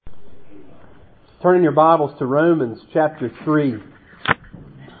Turn in your Bibles to Romans chapter 3.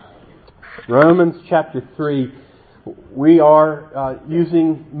 Romans chapter 3. We are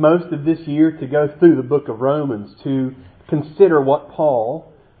using most of this year to go through the book of Romans to consider what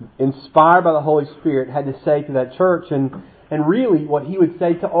Paul, inspired by the Holy Spirit, had to say to that church and really what he would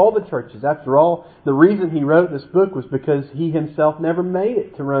say to all the churches. After all, the reason he wrote this book was because he himself never made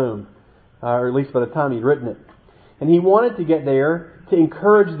it to Rome, or at least by the time he'd written it. And he wanted to get there to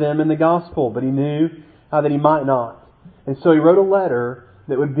encourage them in the gospel, but he knew that he might not. And so he wrote a letter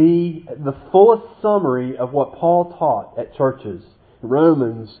that would be the fullest summary of what Paul taught at churches.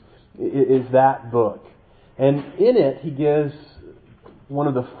 Romans is that book. And in it, he gives one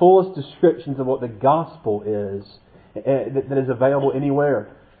of the fullest descriptions of what the gospel is that is available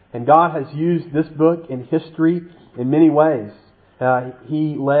anywhere. And God has used this book in history in many ways.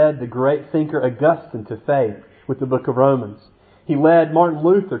 He led the great thinker Augustine to faith with the book of Romans. He led Martin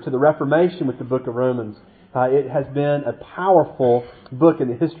Luther to the Reformation with the book of Romans. It has been a powerful book in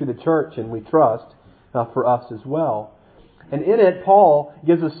the history of the church, and we trust for us as well. And in it, Paul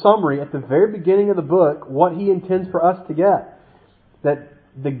gives a summary at the very beginning of the book what he intends for us to get. That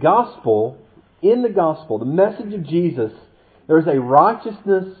the gospel, in the gospel, the message of Jesus, there is a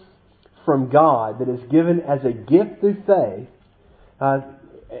righteousness from God that is given as a gift through faith,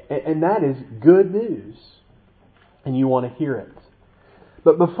 and that is good news. And you want to hear it.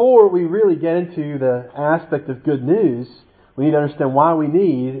 But before we really get into the aspect of good news, we need to understand why we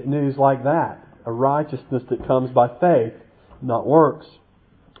need news like that. A righteousness that comes by faith, not works.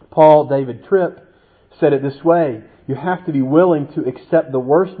 Paul David Tripp said it this way: you have to be willing to accept the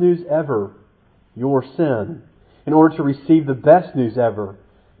worst news ever, your sin, in order to receive the best news ever,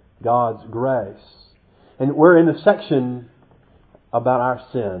 God's grace. And we're in the section about our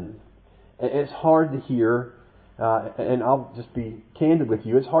sin. It's hard to hear. And I'll just be candid with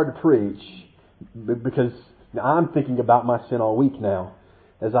you. It's hard to preach because I'm thinking about my sin all week now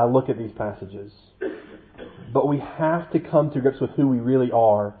as I look at these passages. But we have to come to grips with who we really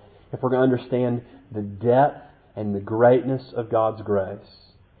are if we're going to understand the depth and the greatness of God's grace.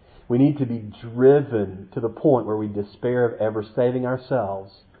 We need to be driven to the point where we despair of ever saving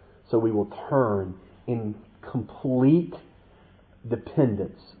ourselves, so we will turn in complete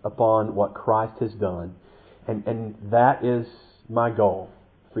dependence upon what Christ has done. And that is my goal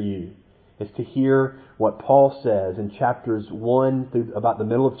for you, is to hear what Paul says in chapters 1 through about the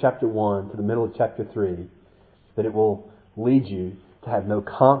middle of chapter 1 to the middle of chapter 3, that it will lead you to have no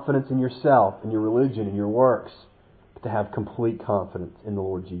confidence in yourself, in your religion, in your works, but to have complete confidence in the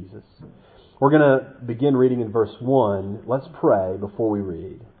Lord Jesus. We're going to begin reading in verse 1. Let's pray before we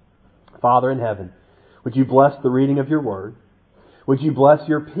read. Father in heaven, would you bless the reading of your word? Would you bless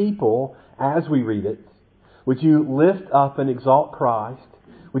your people as we read it? Would you lift up and exalt Christ?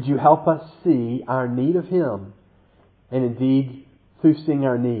 Would you help us see our need of Him? And indeed, through seeing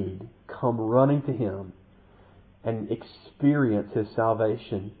our need, come running to Him and experience His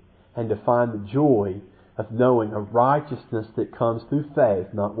salvation and to find the joy of knowing a righteousness that comes through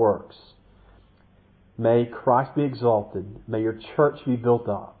faith, not works. May Christ be exalted. May your church be built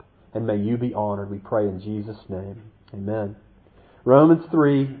up. And may you be honored. We pray in Jesus' name. Amen. Romans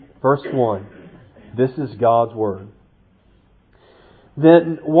 3, verse 1. This is God's Word.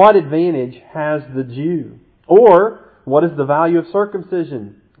 Then what advantage has the Jew? Or what is the value of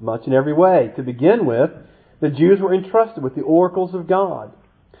circumcision? Much in every way. To begin with, the Jews were entrusted with the oracles of God.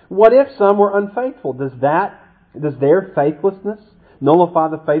 What if some were unfaithful? Does their faithlessness nullify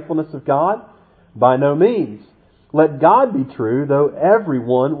the faithfulness of God? By no means. Let God be true, though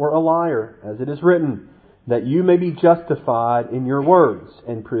everyone were a liar, as it is written, that you may be justified in your words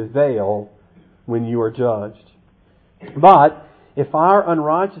and prevail when you are judged. But if our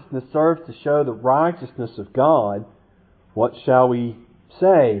unrighteousness serves to show the righteousness of God, what shall we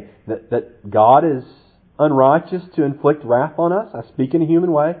say? That God is unrighteous to inflict wrath on us? I speak in a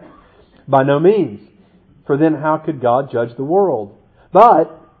human way. By no means. For then how could God judge the world?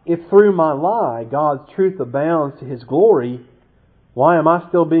 But if through my lie God's truth abounds to His glory, why am I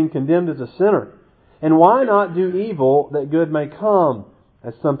still being condemned as a sinner? And why not do evil that good may come?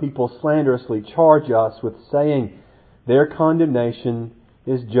 As some people slanderously charge us with saying, their condemnation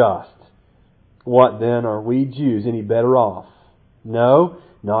is just. What then, are we Jews any better off? No,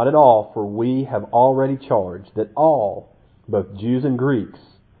 not at all, for we have already charged that all, both Jews and Greeks,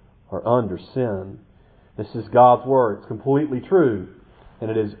 are under sin. This is God's Word. It's completely true, and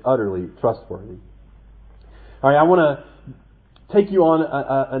it is utterly trustworthy. All right, I want to take you on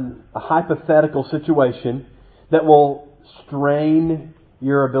a hypothetical situation that will strain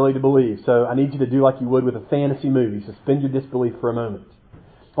your ability to believe. So I need you to do like you would with a fantasy movie. Suspend your disbelief for a moment.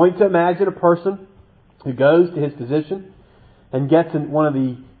 I want you to imagine a person who goes to his physician and gets in one of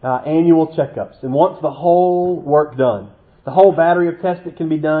the annual checkups and wants the whole work done. The whole battery of tests that can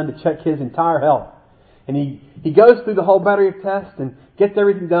be done to check his entire health. And he goes through the whole battery of tests and gets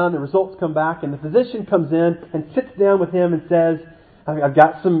everything done. The results come back, and the physician comes in and sits down with him and says, I've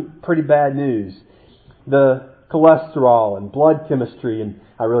got some pretty bad news. The cholesterol and blood chemistry, and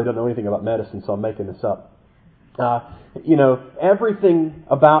I really don't know anything about medicine, so I'm making this up. Everything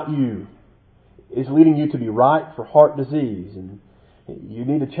about you is leading you to be ripe for heart disease, and you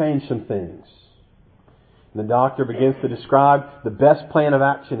need to change some things. And the doctor begins to describe the best plan of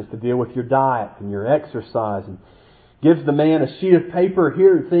action is to deal with your diet and your exercise, and gives the man a sheet of paper.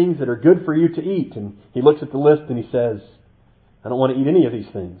 Here are things that are good for you to eat. And he looks at the list and he says, I don't want to eat any of these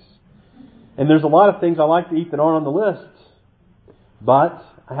things. And there's a lot of things I like to eat that aren't on the list. But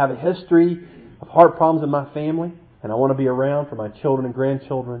I have a history of heart problems in my family, and I want to be around for my children and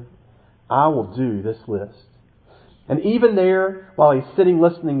grandchildren. I will do this list. And even there, while he's sitting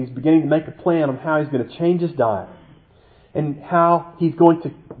listening, he's beginning to make a plan on how he's going to change his diet and how he's going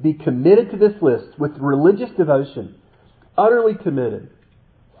to be committed to this list with religious devotion, utterly committed.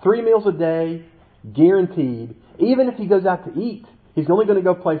 3 meals a day, guaranteed. Even if he goes out to eat, he's only going to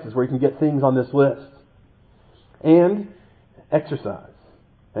go places where he can get things on this list. And exercise.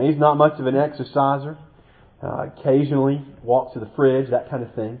 Now, he's not much of an exerciser. Occasionally walks to the fridge, that kind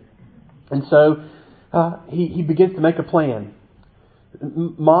of thing. And so he begins to make a plan.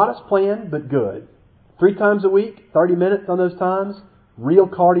 Modest plan, but good. 3 times a week, 30 minutes on those times, real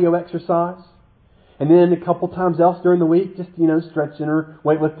cardio exercise. And then a couple times else during the week, just, stretching or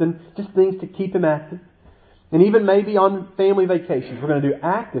weightlifting, just things to keep him active. And even maybe on family vacations, we're going to do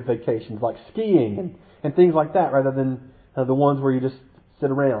active vacations like skiing and things like that, rather than the ones where you just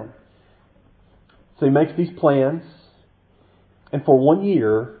sit around. So he makes these plans, and for 1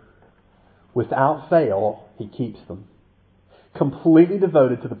 year, without fail, he keeps them. Completely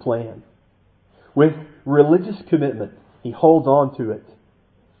devoted to the plan. With religious commitment, he holds on to it.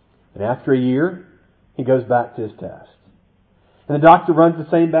 And after a year, he goes back to his test. And the doctor runs the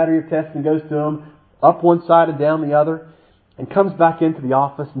same battery of tests and goes to him up one side and down the other, and comes back into the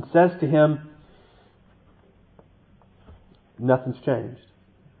office and says to him, nothing's changed.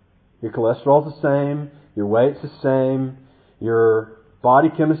 Your cholesterol's the same, your weight's the same, your body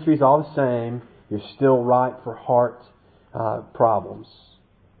chemistry is all the same, you're still ripe for heart problems.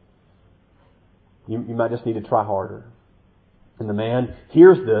 You might just need to try harder. And the man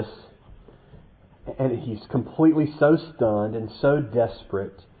hears this, and he's completely so stunned and so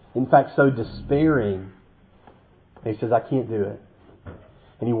desperate, in fact so despairing, and he says, I can't do it.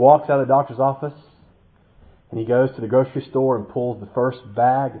 And he walks out of the doctor's office, and he goes to the grocery store and pulls the first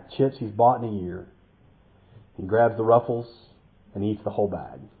bag of chips he's bought in a year. He grabs the Ruffles and eats the whole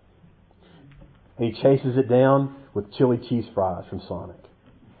bag. And he chases it down with chili cheese fries from Sonic.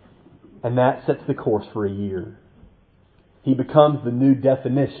 And that sets the course for a year. He becomes the new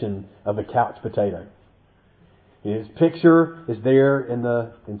definition of a couch potato. His picture is there in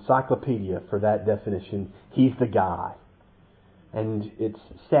the encyclopedia for that definition. He's the guy. And it's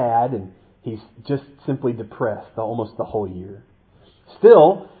sad, and he's just simply depressed almost the whole year.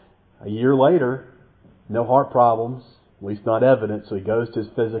 Still, a year later, no heart problems, at least not evident, so he goes to his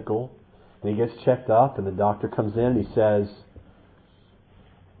physical, and he gets checked up, and the doctor comes in and he says,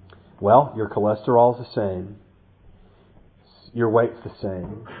 well, your cholesterol's the same. Your weight's the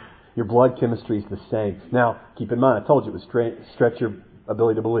same. Your blood chemistry is the same. Now, keep in mind, I told you it would stretch your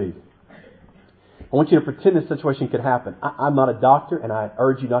ability to believe. I want you to pretend this situation could happen. I'm not a doctor, and I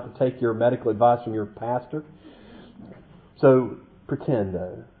urge you not to take your medical advice from your pastor. So, pretend,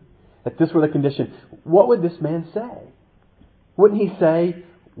 though, that this were the condition. What would this man say? Wouldn't he say,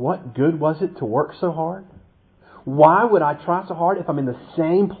 what good was it to work so hard? Why would I try so hard if I'm in the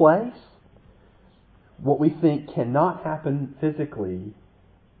same place? What we think cannot happen physically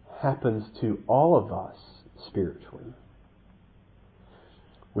happens to all of us spiritually.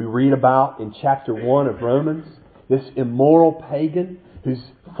 We read about in chapter 1 of Romans this immoral pagan who's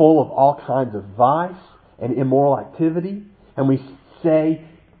full of all kinds of vice and immoral activity, and we say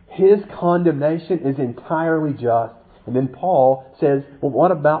his condemnation is entirely just. And then Paul says, well,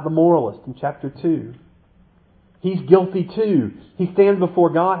 what about the moralist in chapter 2? He's guilty too. He stands before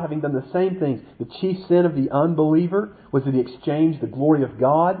God having done the same things. The chief sin of the unbeliever was that he exchanged the glory of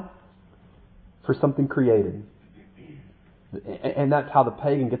God for something created. And that's how the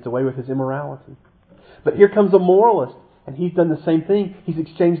pagan gets away with his immorality. But here comes a moralist, and he's done the same thing. He's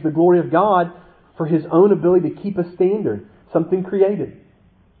exchanged the glory of God for his own ability to keep a standard, something created.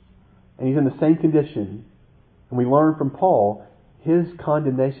 And he's in the same condition. And we learn from Paul, his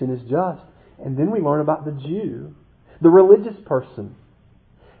condemnation is just. And then we learn about the Jew, the religious person,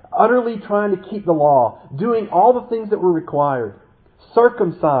 utterly trying to keep the law, doing all the things that were required,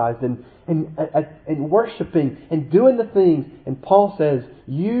 circumcised and worshiping and doing the things. And Paul says,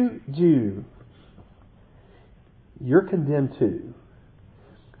 you Jew, you're condemned too.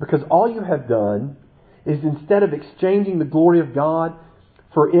 Because all you have done is, instead of exchanging the glory of God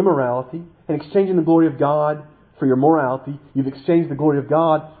for immorality and exchanging the glory of God for your morality, you've exchanged the glory of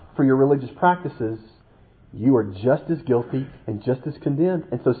God for your religious practices. You are just as guilty and just as condemned.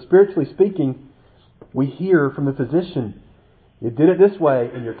 And so, spiritually speaking, we hear from the physician, you did it this way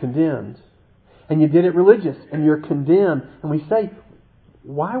and you're condemned. And you did it religious and you're condemned. And we say,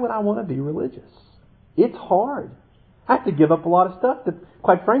 why would I want to be religious? It's hard. I have to give up a lot of stuff that,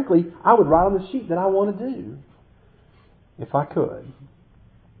 quite frankly, I would write on the sheet that I want to do if I could.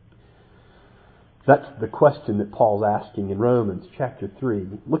 That's the question that Paul's asking in Romans chapter 3.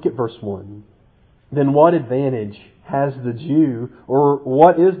 Look at verse 1. Then what advantage has the Jew, or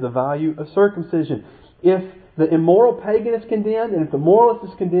what is the value of circumcision? If the immoral pagan is condemned, and if the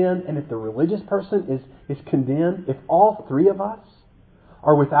moralist is condemned, and if the religious person is condemned, if all three of us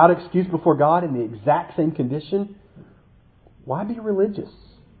are without excuse before God in the exact same condition, why be religious?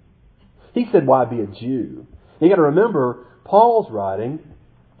 He said, why be a Jew? You got to remember, Paul's writing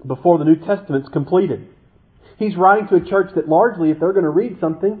before the New Testament's completed. He's writing to a church that largely, if they're going to read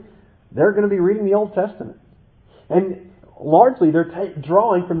something, they're going to be reading the Old Testament. And largely they're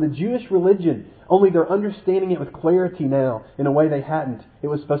drawing from the Jewish religion, only they're understanding it with clarity now in a way they hadn't. It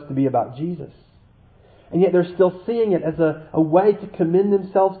was supposed to be about Jesus. And yet they're still seeing it as a way to commend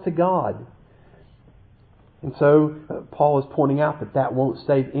themselves to God. And so Paul is pointing out that won't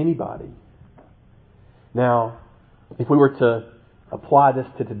save anybody. Now, if we were to apply this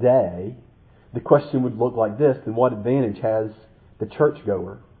to today, the question would look like this: then what advantage has the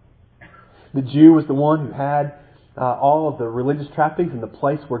churchgoer? The Jew was the one who had all of the religious trappings and the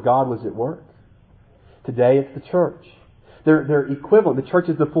place where God was at work. Today it's the church. They're equivalent. The church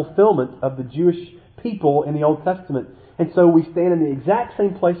is the fulfillment of the Jewish people in the Old Testament. And so we stand in the exact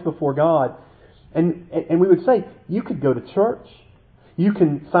same place before God. And we would say, you could go to church. You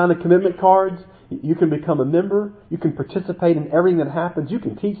can sign the commitment cards. You can become a member. You can participate in everything that happens. You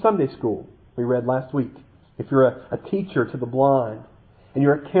can teach Sunday school, we read last week. If you're a teacher to the blind, and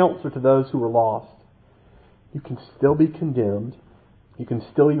you're a counselor to those who are lost, you can still be condemned. You can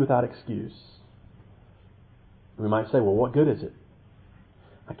still be without excuse. We might say, well, what good is it?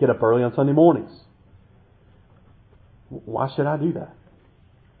 I get up early on Sunday mornings. Why should I do that?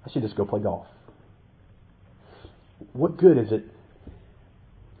 I should just go play golf. What good is it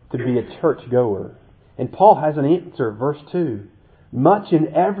to be a churchgoer? And Paul has an answer, verse 2. Much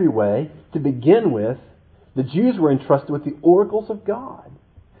in every way, to begin with, the Jews were entrusted with the oracles of God.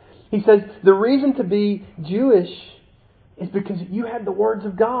 He says, the reason to be Jewish is because you had the words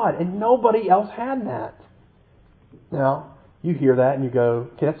of God, and nobody else had that. Now, you hear that and you go,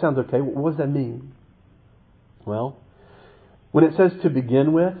 okay, that sounds okay. What does that mean? Well, when it says to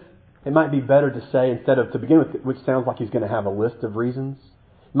begin with, it might be better to say, instead of to begin with, which sounds like he's going to have a list of reasons,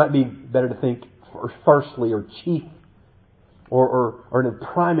 it might be better to think firstly or chief or in a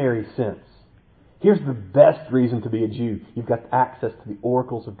primary sense. Here's the best reason to be a Jew. You've got access to the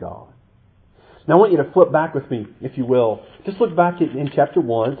oracles of God. Now I want you to flip back with me, if you will. Just look back in chapter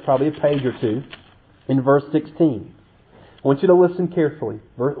 1, it's probably a page or two, in verse 16. I want you to listen carefully.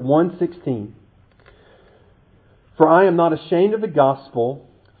 Verse 1:16. For I am not ashamed of the gospel,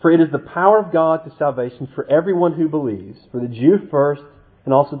 for it is the power of God to salvation for everyone who believes, for the Jew first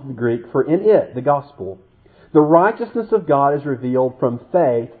and also to the Greek, for in it, the gospel, the righteousness of God is revealed from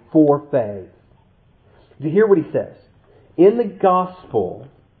faith for faith. Do you hear what he says? In the gospel,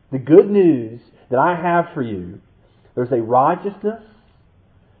 the good news that I have for you, there's a righteousness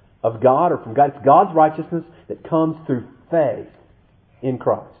of God, or from God. It's God's righteousness that comes through faith in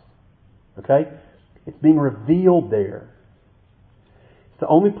Christ. Okay? It's being revealed there. It's the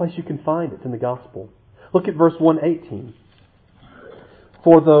only place you can find it. It's in the gospel. Look at verse 1:18.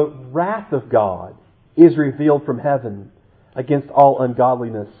 For the wrath of God is revealed from heaven against all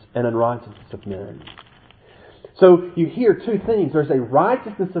ungodliness and unrighteousness of men. So you hear two things. There's a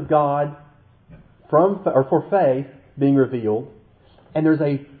righteousness of God for faith being revealed, and there's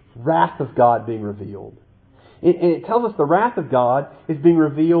a wrath of God being revealed. And it tells us the wrath of God is being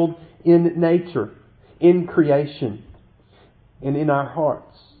revealed in nature, in creation, and in our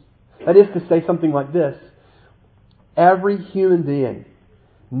hearts. That is to say something like this: every human being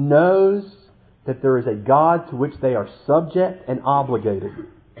knows that there is a God to which they are subject and obligated.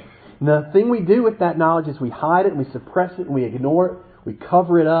 And the thing we do with that knowledge is we hide it and we suppress it and we ignore it, we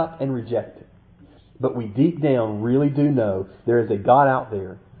cover it up and reject it. but we deep down really do know there is a God out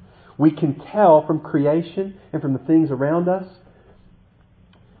there. We can tell from creation and from the things around us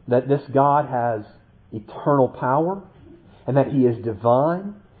that this God has eternal power and that He is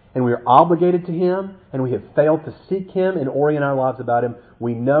divine, and we are obligated to Him, and we have failed to seek Him and orient our lives about Him.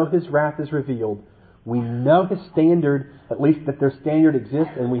 We know His wrath is revealed. We know His standard, at least that their standard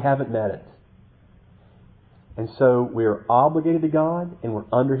exists, and we haven't met it. And so we are obligated to God, and we're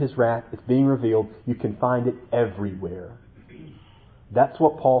under His wrath. It's being revealed. You can find it everywhere. That's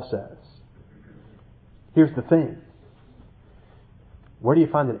what Paul says. Here's the thing. Where do you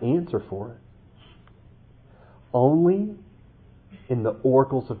find an answer for it? Only in the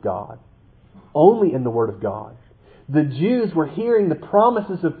oracles of God. Only in the Word of God. The Jews were hearing the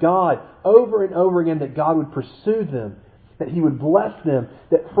promises of God over and over again that God would pursue them, that He would bless them,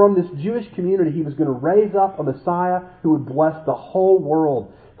 that from this Jewish community He was going to raise up a Messiah who would bless the whole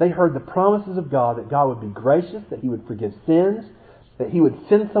world. They heard the promises of God that God would be gracious, that He would forgive sins, that He would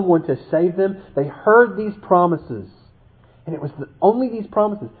send someone to save them. They heard these promises. And it was only these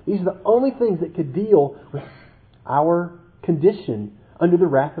promises. These are the only things that could deal with our condition under the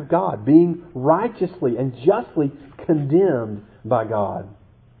wrath of God, being righteously and justly condemned by God.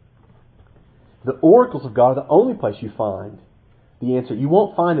 The oracles of God are the only place you find the answer. You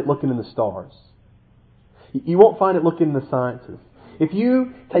won't find it looking in the stars. You won't find it looking in the sciences. If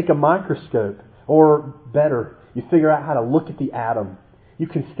you take a microscope, or better, you figure out how to look at the atom, you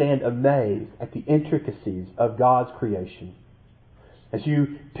can stand amazed at the intricacies of God's creation. As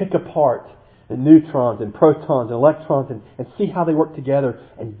you pick apart the neutrons and protons and electrons and see how they work together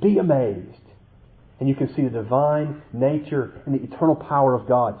and be amazed. And you can see the divine nature and the eternal power of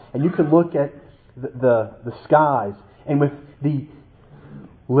God. And you can look at the skies and with the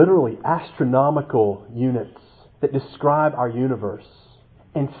literally astronomical units that describe our universe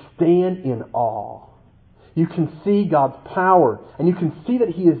and stand in awe. You can see God's power and you can see that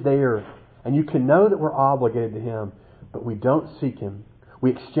He is there and you can know that we're obligated to Him, but we don't seek Him.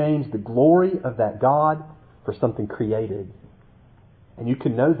 We exchange the glory of that God for something created. And you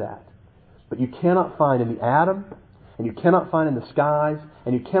can know that. But you cannot find in the atom, and you cannot find in the skies,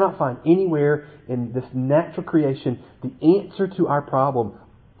 and you cannot find anywhere in this natural creation the answer to our problem,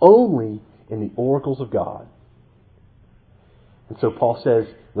 only in the oracles of God. And so Paul says,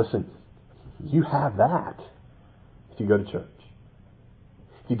 listen, you have that if you go to church.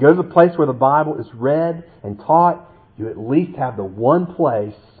 If you go to the place where the Bible is read and taught, you at least have the one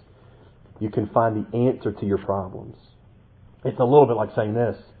place you can find the answer to your problems. It's a little bit like saying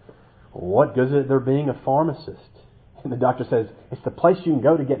this. What good is it there being a pharmacist? And the doctor says, it's the place you can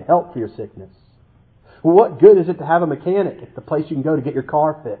go to get help for your sickness. Well, what good is it to have a mechanic? It's the place you can go to get your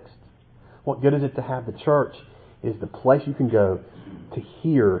car fixed. What good is it to have the church? It's the place you can go to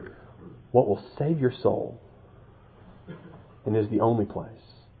hear what will save your soul. And is the only place.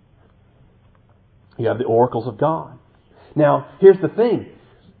 You have the oracles of God. Now, here's the thing.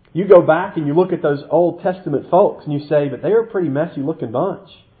 You go back and you look at those Old Testament folks and you say, but they were a pretty messy looking bunch.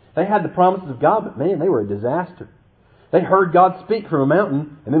 They had the promises of God, but man, they were a disaster. They heard God speak from a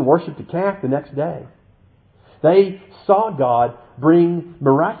mountain and then worshipped a calf the next day. They saw God bring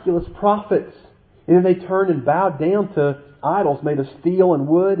miraculous prophets, and then they turned and bowed down to idols made of steel and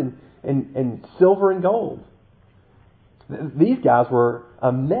wood and silver and gold. These guys were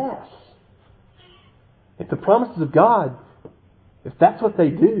a mess. If the promises of God, if that's what they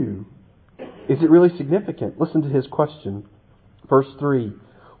do, is it really significant? Listen to his question. Verse 3.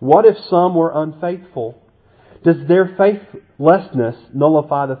 What if some were unfaithful? Does their faithlessness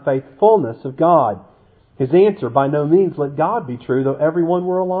nullify the faithfulness of God? His answer, by no means let God be true, though everyone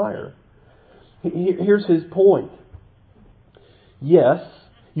were a liar. Here's his point. Yes,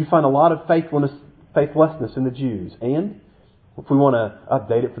 you find a lot of faithlessness in the Jews. And if we want to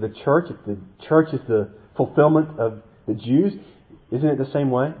update it for the church, if the church is the fulfillment of the Jews, isn't it the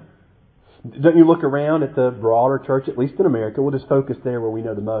same way? Don't you look around at the broader church, at least in America, we'll just focus there where we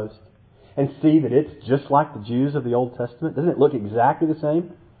know the most, and see that it's just like the Jews of the Old Testament? Doesn't it look exactly the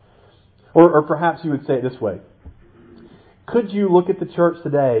same? Or perhaps you would say it this way. Could you look at the church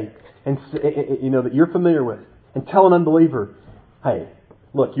today and that you're familiar with and tell an unbeliever, hey,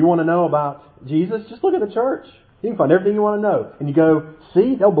 look, you want to know about Jesus? Just look at the church. You can find everything you want to know. And you go,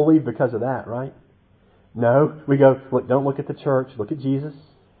 see, they'll believe because of that, right? No, we go, look, don't look at the church. Look at Jesus.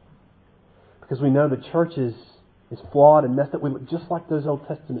 Because we know the church is flawed and messed up. We look just like those Old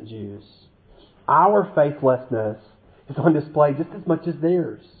Testament Jews. Our faithlessness is on display just as much as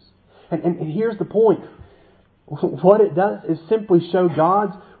theirs. And here's the point. What it does is simply show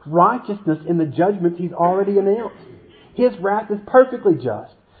God's righteousness in the judgments He's already announced. His wrath is perfectly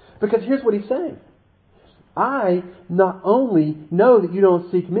just. Because here's what He's saying. I not only know that you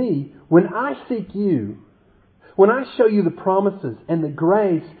don't seek me, when I seek you, when I show you the promises and the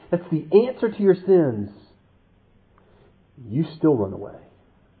grace that's the answer to your sins, you still run away.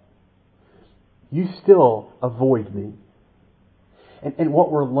 You still avoid me. And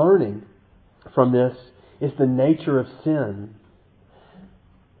what we're learning from this is the nature of sin.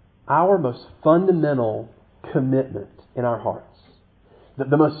 Our most fundamental commitment in our hearts,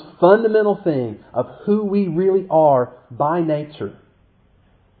 the most fundamental thing of who we really are by nature,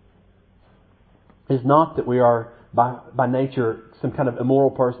 is not that we are by nature some kind of immoral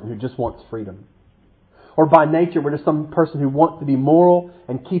person who just wants freedom. Or by nature we're just some person who wants to be moral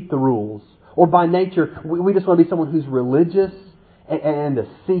and keep the rules. Or by nature we just want to be someone who's religious and a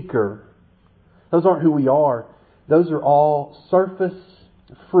seeker. Those aren't who we are. Those are all surface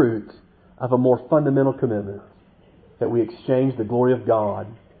fruit of a more fundamental commitment, that we exchange the glory of God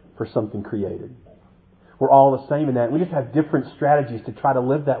for something created. We're all the same in that. We just have different strategies to try to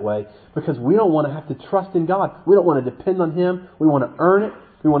live that way because we don't want to have to trust in God. We don't want to depend on Him. We want to earn it.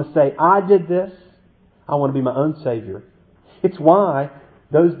 We want to say, I did this. I want to be my own Savior. It's why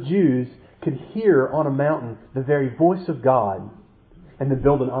those Jews could hear on a mountain the very voice of God and then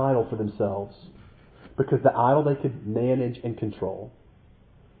build an idol for themselves. Because the idol they could manage and control.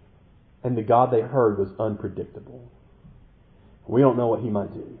 And the God they heard was unpredictable. We don't know what He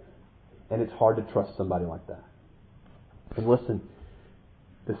might do. And it's hard to trust somebody like that. And listen,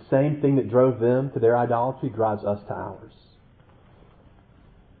 the same thing that drove them to their idolatry drives us to ours.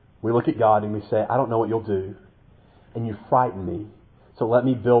 We look at God and we say, I don't know what you'll do. And you frighten me. So let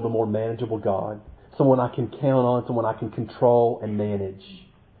me build a more manageable God. Someone I can count on, someone I can control and manage.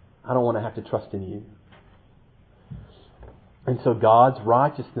 I don't want to have to trust in you. And so God's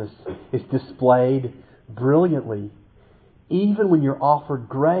righteousness is displayed brilliantly, even when you're offered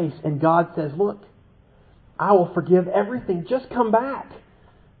grace and God says, look, I will forgive everything, just come back.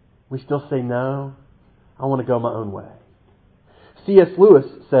 We still say, no, I want to go my own way. C.S. Lewis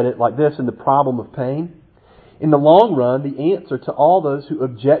said it like this in The Problem of Pain. In the long run, the answer to all those who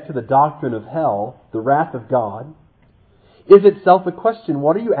object to the doctrine of hell, the wrath of God, is itself a question,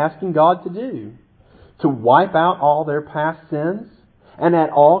 what are you asking God to do? To wipe out all their past sins and at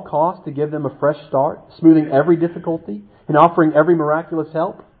all costs to give them a fresh start, smoothing every difficulty and offering every miraculous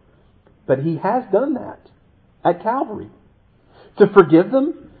help? But He has done that at Calvary. To forgive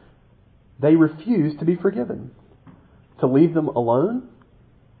them, they refuse to be forgiven. To leave them alone,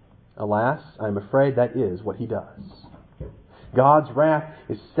 alas, I'm afraid that is what He does. God's wrath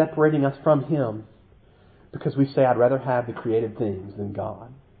is separating us from Him because we say, I'd rather have the created things than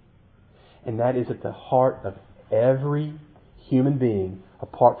God. And that is at the heart of every human being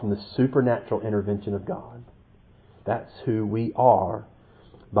apart from the supernatural intervention of God. That's who we are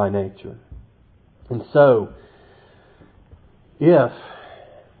by nature. And so, if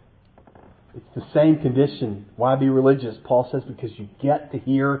it's the same condition, why be religious? Paul says because you get to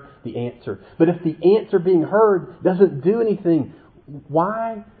hear the answer. But if the answer being heard doesn't do anything,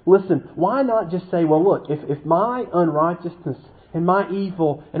 why not just say, well, look, if my unrighteousness and my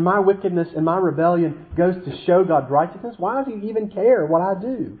evil and my wickedness and my rebellion goes to show God's righteousness, why does He even care what I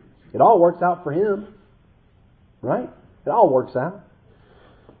do? It all works out for Him. Right? It all works out.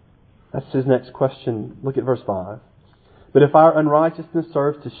 That's his next question. Look at verse 5. But if our unrighteousness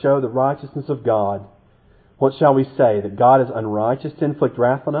serves to show the righteousness of God, what shall we say? That God is unrighteous to inflict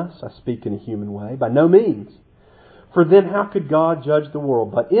wrath on us? I speak in a human way. By no means. For then how could God judge the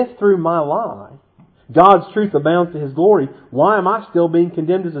world? But if through my lie God's truth abounds to His glory, why am I still being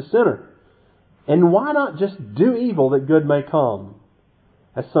condemned as a sinner? And why not just do evil that good may come?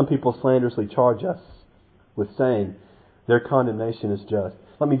 As some people slanderously charge us with saying, their condemnation is just.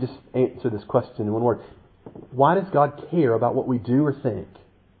 Let me just answer this question in one word. Why does God care about what we do or think?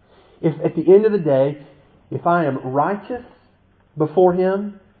 If at the end of the day, if I am righteous before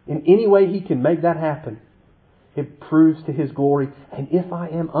Him, in any way He can make that happen, it proves to His glory. And if I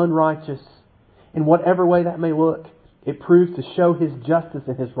am unrighteous, in whatever way that may look, it proves to show His justice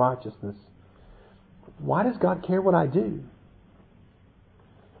and His righteousness. Why does God care what I do?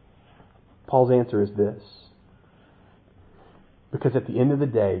 Paul's answer is this. Because at the end of the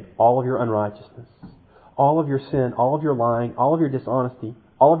day, all of your unrighteousness, all of your sin, all of your lying, all of your dishonesty,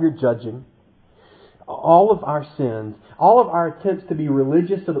 all of your judging, all of our sins, all of our attempts to be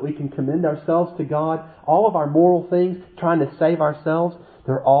religious so that we can commend ourselves to God, all of our moral things, trying to save ourselves,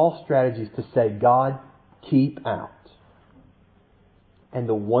 they're all strategies to say, God, keep out. And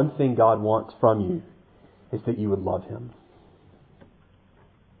the one thing God wants from you is that you would love Him.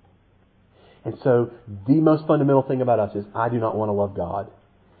 And so, the most fundamental thing about us is, I do not want to love God.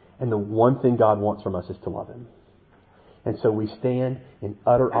 And the one thing God wants from us is to love Him. And so we stand in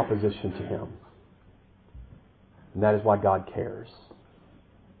utter opposition to Him. And that is why God cares.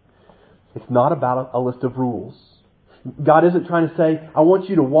 It's not about a list of rules. God isn't trying to say, I want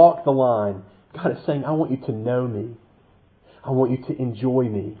you to walk the line. God is saying, I want you to know me. I want you to enjoy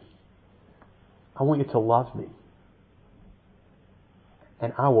me. I want you to love me.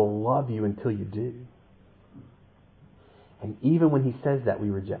 And I will love you until you do. And even when He says that, we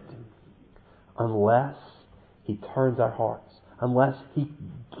reject Him. Unless He turns our hearts. Unless He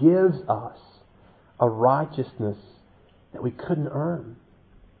gives us a righteousness that we couldn't earn.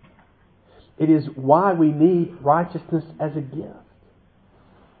 It is why we need righteousness as a gift.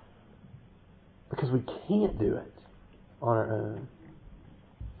 Because we can't do it on our own.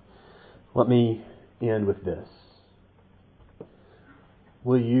 Let me end with this.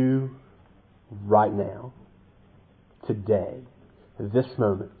 Will you, right now, today, this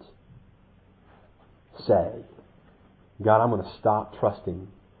moment, say, God, I'm going to stop trusting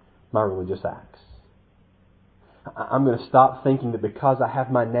my religious acts. I'm going to stop thinking that because I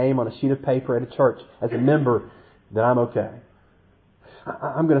have my name on a sheet of paper at a church as a member, that I'm okay.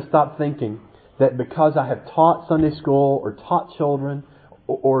 I'm going to stop thinking that because I have taught Sunday school or taught children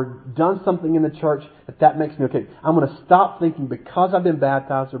or done something in the church, that makes me okay. I'm going to stop thinking because I've been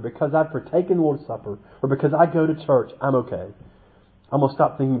baptized or because I've partaken the Lord's Supper or because I go to church, I'm okay. I'm going to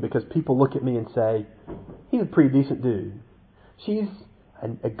stop thinking because people look at me and say, he's a pretty decent dude. She's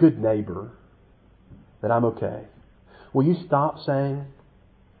a good neighbor, that I'm okay. Will you stop saying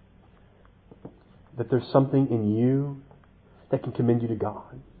that there's something in you that can commend you to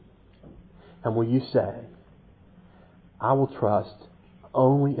God? And will you say, I will trust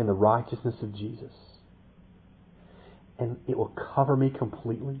only in the righteousness of Jesus, and it will cover me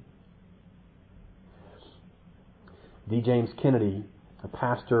completely? D. James Kennedy, a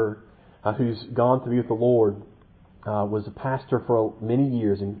pastor who's gone to be with the Lord, was a pastor for many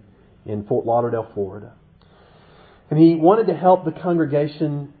years in Fort Lauderdale, Florida. And he wanted to help the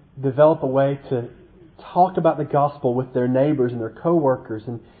congregation develop a way to talk about the gospel with their neighbors and their co-workers.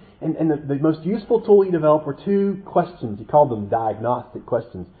 And the most useful tool he developed were two questions. He called them diagnostic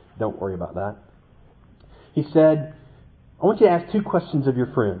questions. Don't worry about that. He said, I want you to ask two questions of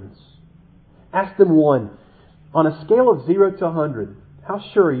your friends. Ask them one. On a scale of 0 to 100, how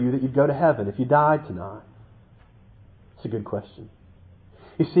sure are you that you'd go to heaven if you died tonight? It's a good question.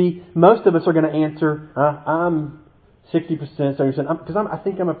 You see, most of us are going to answer, I'm 60%, 70%, because I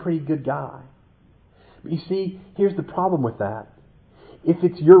think I'm a pretty good guy. But you see, here's the problem with that. If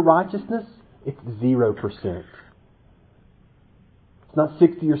it's your righteousness, it's 0%. It's not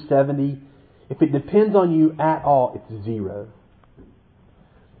 60 or 70. If it depends on you at all, it's 0.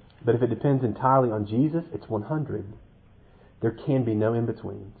 But if it depends entirely on Jesus, it's 100. There can be no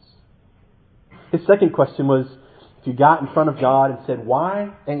in-betweens. His second question was, if you got in front of God and said,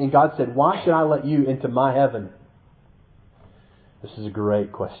 why? And God said, why should I let you into my heaven? This is a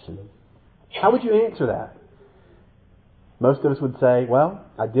great question. How would you answer that? Most of us would say, well,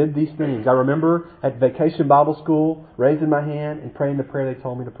 I did these things. I remember at Vacation Bible School raising my hand and praying the prayer they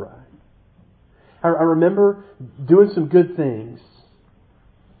told me to pray. I remember doing some good things.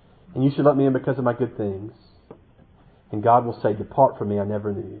 And you should let me in because of my good things. And God will say, depart from me, I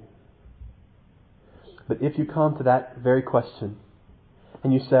never knew you. But if you come to that very question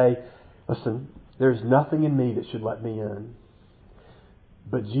and you say, listen, there's nothing in me that should let me in.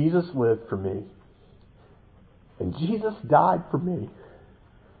 But Jesus lived for me. And Jesus died for me.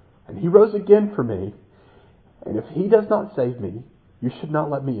 And He rose again for me. And if He does not save me, you should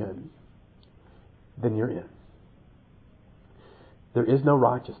not let me in. Then you're in. There is no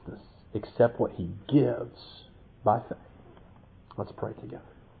righteousness except what He gives by faith. Let's pray together.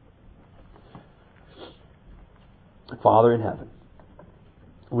 Father in heaven,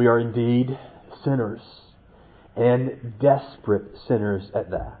 we are indeed sinners, and desperate sinners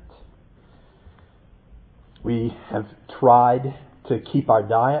at that. We have tried to keep our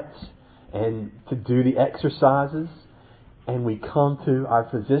diets and to do the exercises, and we come to our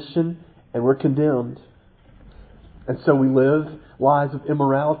physician and we're condemned. And so we live lives of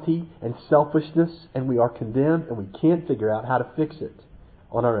immorality and selfishness, and we are condemned, and we can't figure out how to fix it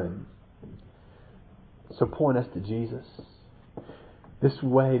on our own. So point us to Jesus. This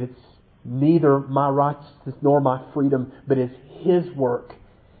way that's neither my righteousness nor my freedom, but is His work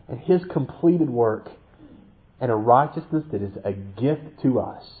and His completed work, and a righteousness that is a gift to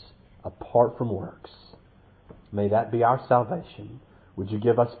us apart from works. May that be our salvation. Would you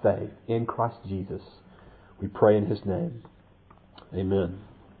give us faith in Christ Jesus? We pray in His name. Amen.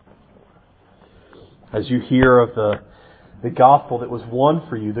 As you hear of the gospel that was won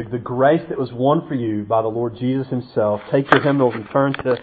for you, the grace that was won for you by the Lord Jesus Himself. Take your hymnals and turn to